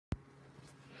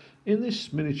In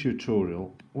this mini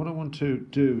tutorial, what I want to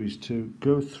do is to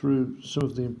go through some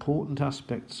of the important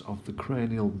aspects of the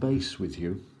cranial base with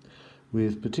you,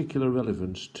 with particular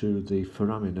relevance to the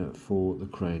foramina for the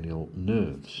cranial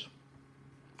nerves.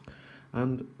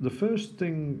 And the first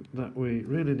thing that we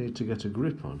really need to get a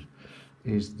grip on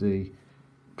is the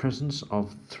presence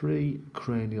of three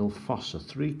cranial fossa,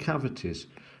 three cavities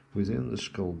within the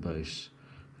skull base,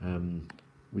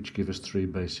 which give us three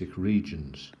basic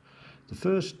regions. The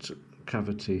first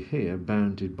cavity here,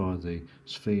 bounded by the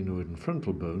sphenoid and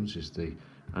frontal bones, is the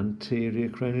anterior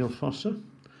cranial fossa.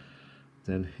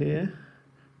 Then here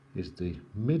is the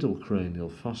middle cranial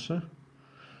fossa,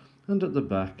 and at the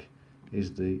back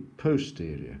is the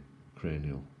posterior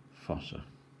cranial fossa.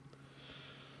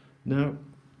 Now,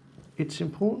 it's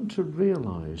important to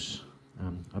realise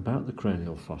about the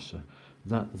cranial fossa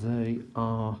that they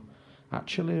are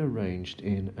actually arranged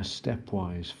in a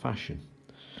stepwise fashion.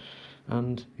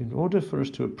 And in order for us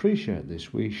to appreciate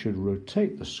this, we should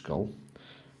rotate the skull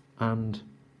and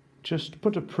just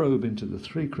put a probe into the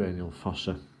three cranial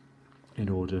fossa in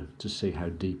order to see how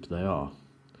deep they are.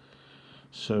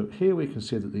 So here we can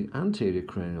see that the anterior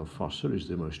cranial fossa is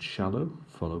the most shallow,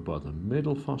 followed by the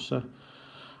middle fossa,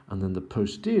 and then the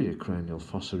posterior cranial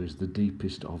fossa is the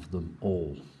deepest of them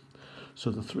all. So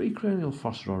the three cranial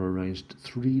fossa are arranged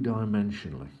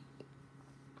three-dimensionally.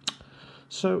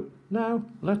 So now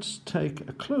let's take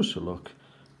a closer look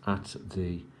at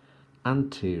the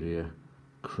anterior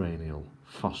cranial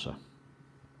fossa.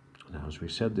 Now, as we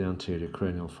said, the anterior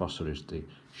cranial fossa is the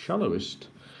shallowest,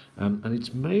 and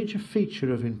its major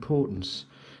feature of importance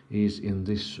is in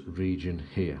this region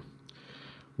here.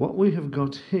 What we have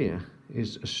got here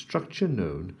is a structure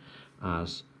known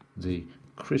as the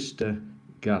Crista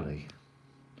Galli.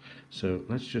 So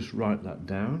let's just write that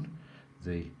down,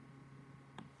 the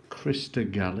Crista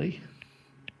Galli.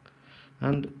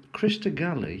 And Crista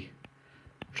Galli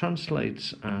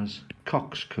translates as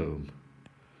coxcomb.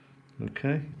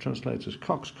 Okay, it translates as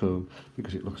coxcomb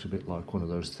because it looks a bit like one of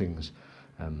those things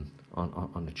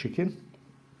on a chicken.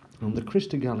 And the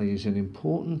Crista Galli is an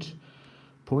important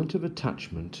point of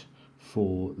attachment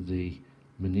for the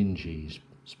meninges,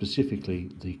 specifically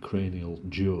the cranial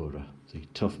dura, the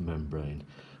tough membrane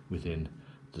within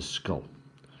the skull.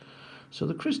 So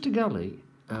the Crista Galli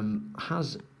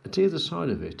has at either side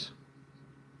of it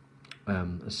a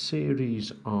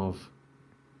series of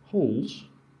holes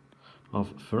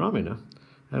of foramina,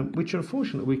 which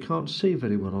unfortunately we can't see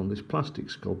very well on this plastic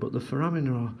skull, but the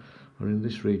foramina are in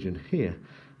this region here,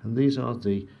 and these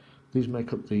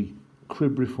make up the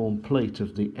Cribriform Plate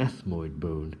of the ethmoid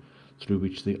bone, through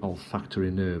which the olfactory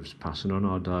nerves pass, and on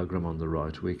our diagram on the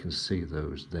right we can see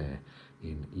those there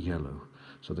in yellow.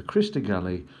 So the Crista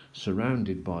Galli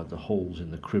surrounded by the holes in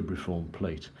the Cribriform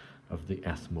Plate of the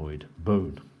ethmoid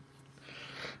bone.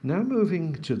 Now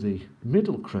moving to the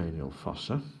middle cranial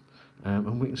fossa,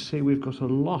 and we can see we've got a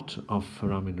lot of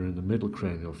foramina in the middle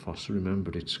cranial fossa.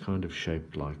 Remember, it's kind of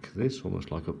shaped like this,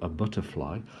 almost like a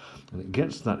butterfly, and it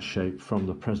gets that shape from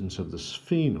the presence of the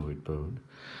sphenoid bone.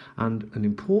 And an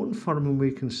important foramen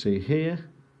we can see here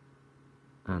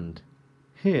and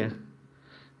here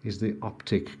is the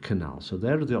optic canal. So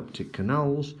there are the optic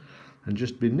canals, and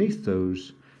just beneath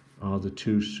those are the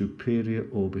two superior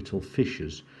orbital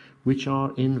fissures, which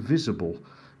are invisible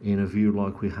in a view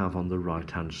like we have on the right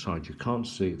hand side. You can't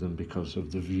see them because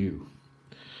of the view.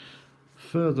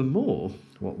 Furthermore,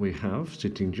 what we have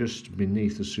sitting just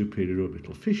beneath the superior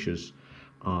orbital fissures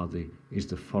is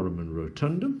the Foramen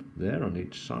Rotundum, there on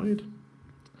each side,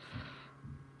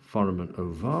 Foramen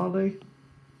Ovale,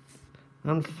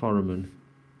 and Foramen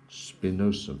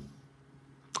Spinosum.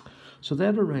 So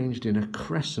they're arranged in a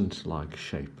crescent-like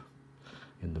shape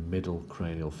in the middle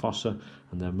cranial fossa,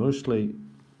 and they're mostly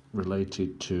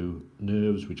related to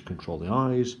nerves which control the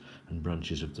eyes and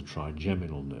branches of the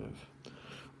trigeminal nerve.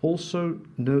 Also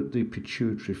note the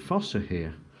pituitary fossa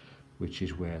here, which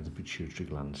is where the pituitary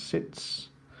gland sits,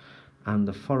 and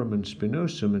the foramen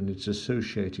spinosum and its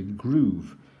associated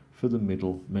groove for the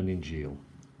middle meningeal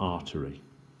artery.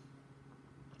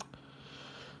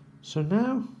 So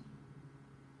now,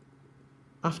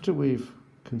 after we've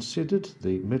considered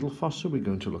the middle fossa, we're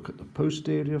going to look at the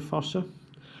posterior fossa.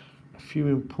 A few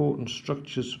important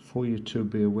structures for you to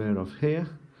be aware of here.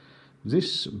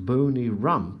 This bony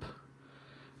ramp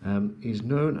is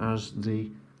known as the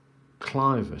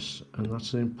clivus, and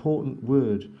that's an important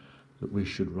word that we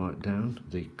should write down,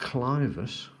 the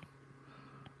clivus.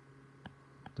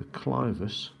 The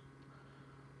clivus,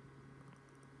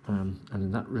 and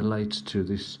that relates to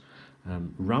this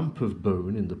ramp of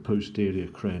bone in the posterior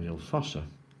cranial fossa.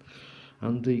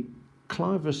 And the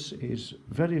clivus is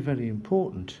very, very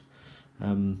important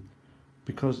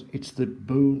because it's the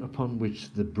bone upon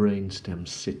which the brainstem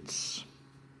sits.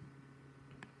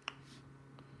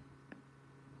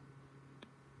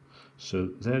 So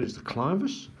there is the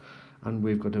clivus, and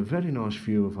we've got a very nice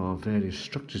view of our various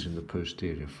structures in the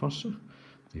posterior fossa.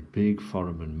 The big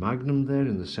foramen magnum there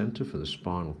in the centre for the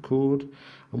spinal cord,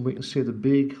 and we can see the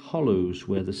big hollows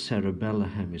where the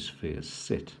cerebellar hemispheres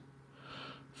sit.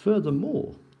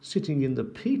 Furthermore, sitting in the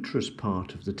petrous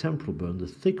part of the temporal bone, the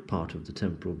thick part of the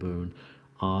temporal bone,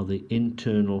 are the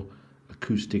internal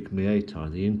acoustic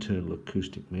meati, the internal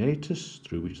acoustic meatus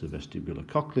through which the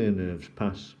vestibulocochlear nerves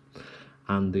pass,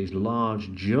 and these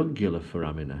large jugular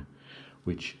foramina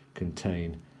which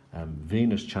contain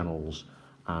venous channels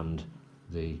and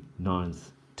the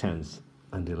 9th, 10th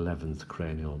and 11th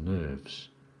cranial nerves.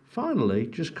 Finally,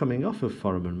 just coming off of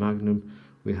foramen magnum,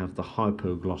 we have the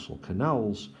hypoglossal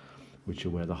canals, which are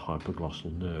where the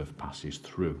hypoglossal nerve passes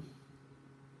through.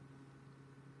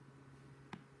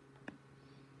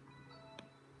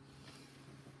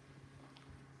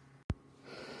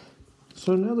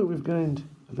 So now that we've gained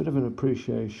a bit of an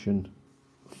appreciation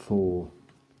for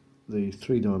the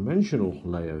three-dimensional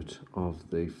layout of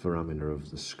the foramina of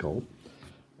the skull,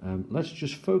 let's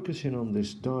just focus in on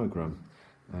this diagram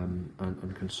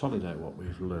and consolidate what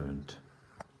we've learned.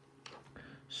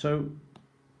 So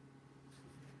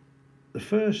the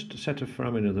first set of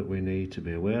foramina that we need to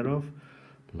be aware of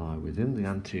lie within the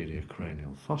anterior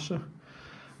cranial fossa,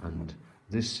 and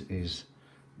this is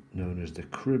known as the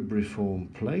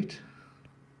Cribriform Plate.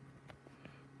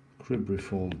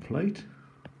 Cribriform Plate,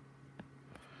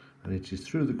 and it is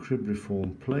through the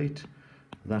Cribriform Plate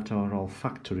that our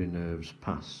olfactory nerves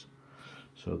pass.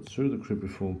 So it's through the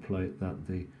Cribriform Plate that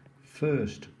the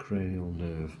first cranial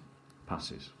nerve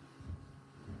passes.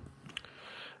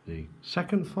 The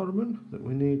second foramen that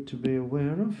we need to be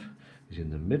aware of is in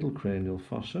the middle cranial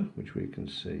fossa, which we can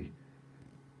see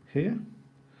here,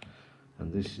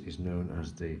 and this is known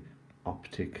as the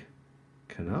Optic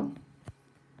Canal,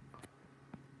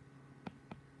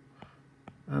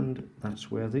 and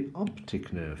that's where the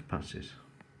optic nerve passes.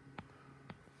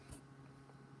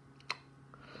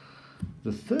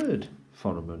 The third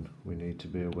foramen we need to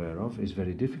be aware of is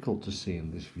very difficult to see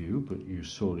in this view, but you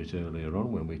saw it earlier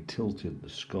on when we tilted the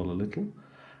skull a little,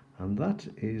 and that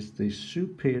is the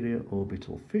superior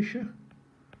orbital fissure.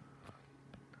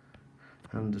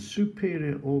 And the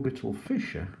superior orbital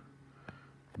fissure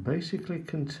basically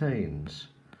contains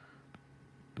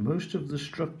most of the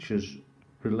structures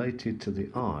related to the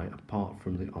eye apart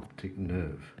from the optic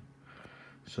nerve.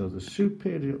 So the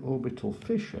superior orbital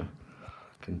fissure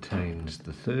contains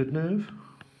the third nerve,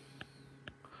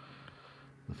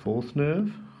 the fourth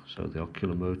nerve, so the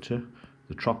oculomotor,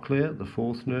 the trochlea, the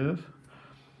fourth nerve,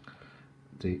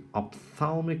 the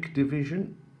ophthalmic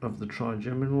division of the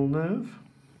trigeminal nerve.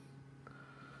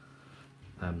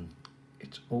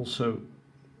 It also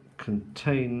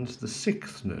contains the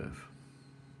sixth nerve.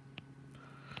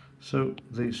 So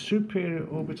the superior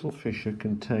orbital fissure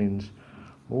contains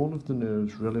all of the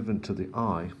nerves relevant to the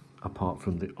eye apart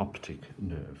from the optic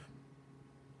nerve.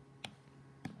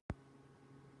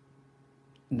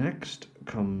 Next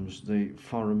comes the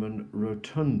Foramen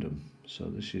Rotundum. So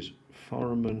this is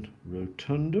Foramen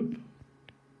Rotundum,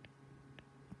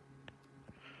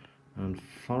 and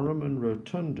Foramen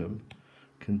Rotundum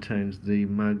contains the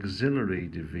maxillary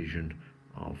division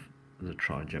of the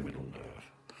trigeminal nerve,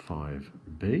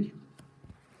 5B.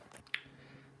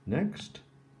 Next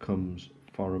comes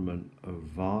Foramen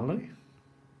Ovale.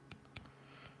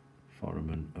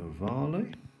 Foramen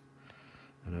Ovale.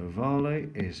 And ovale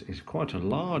is quite a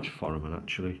large foramen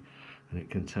actually, and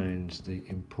it contains the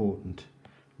important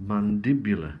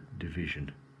mandibular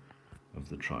division of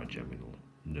the trigeminal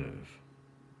nerve.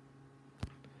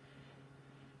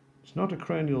 It's not a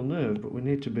cranial nerve, but we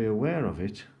need to be aware of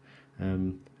it.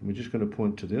 We're just going to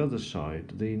point to the other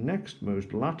side. The next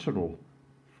most lateral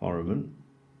foramen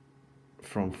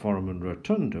from Foramen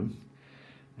Rotundum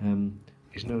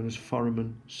is known as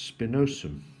Foramen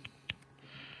spinosum.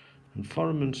 And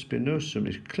Foramen spinosum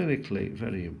is clinically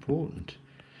very important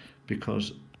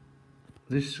because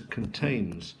this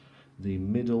contains the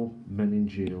middle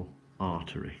meningeal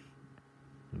artery.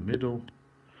 The middle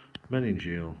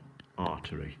meningeal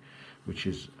artery, which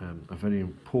is a very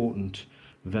important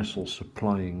vessel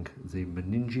supplying the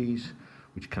meninges,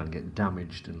 which can get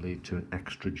damaged and lead to an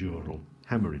extradural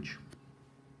hemorrhage.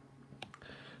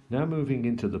 Now moving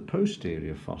into the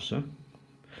posterior fossa,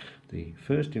 the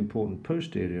first important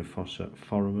posterior fossa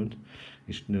foramen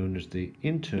is known as the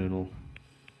internal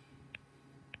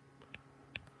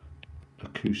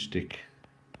acoustic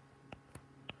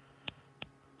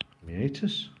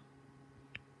meatus,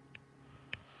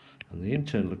 And the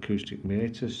internal acoustic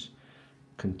meatus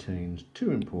contains two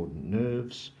important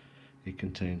nerves. It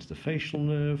contains the facial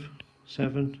nerve,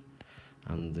 7,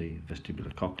 and the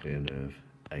vestibulocochlear nerve,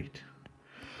 8.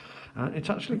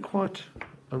 It's actually quite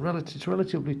it's a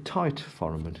relatively tight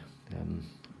foramen,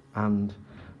 and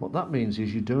what that means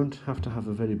is you don't have to have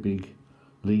a very big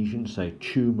lesion, say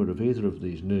tumour of either of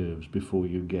these nerves, before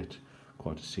you get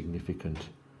quite a significant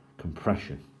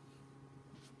compression.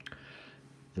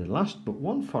 The last but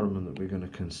one foramen that we're going to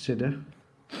consider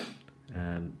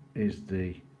is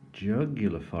the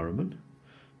jugular foramen.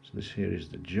 So this here is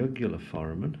the jugular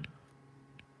foramen,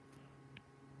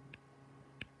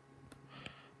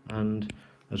 and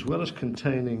as well as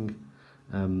containing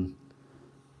the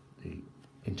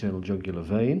internal jugular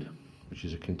vein, which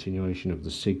is a continuation of the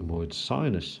sigmoid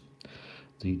sinus,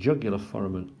 the jugular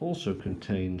foramen also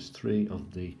contains 3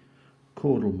 of the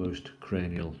caudalmost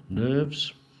cranial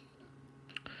nerves,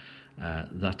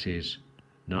 that is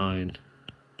 9,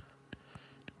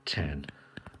 10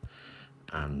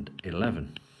 and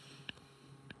 11.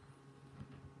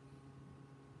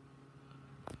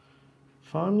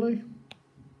 Finally,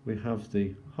 we have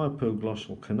the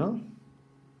hypoglossal canal.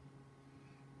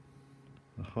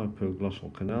 The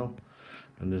hypoglossal canal,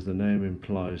 and as the name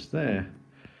implies there,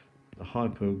 the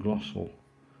hypoglossal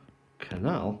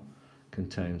canal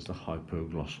contains the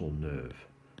hypoglossal nerve,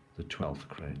 the 12th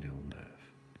cranial nerve.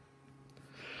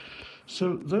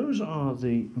 So those are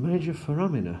the major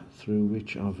foramina through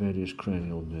which our various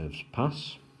cranial nerves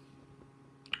pass.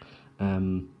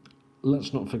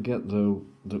 Let's not forget though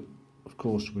that of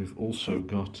course we've also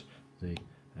got the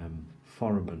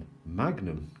Foramen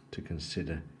Magnum to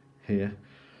consider here,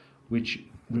 which,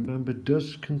 remember,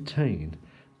 does contain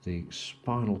the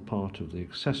spinal part of the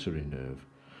accessory nerve,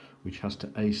 which has to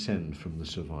ascend from the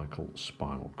cervical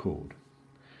spinal cord.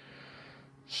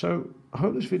 So I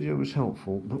hope this video was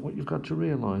helpful, but what you've got to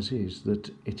realise is that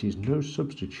it is no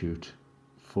substitute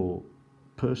for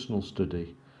personal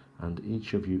study and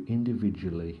each of you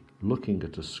individually looking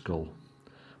at a skull.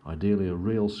 Ideally a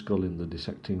real skull in the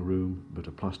dissecting room, but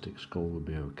a plastic skull would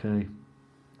be okay.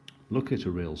 Look at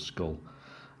a real skull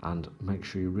and make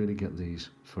sure you really get these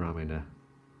foramina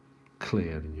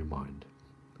clear in your mind.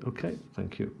 Okay,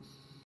 thank you.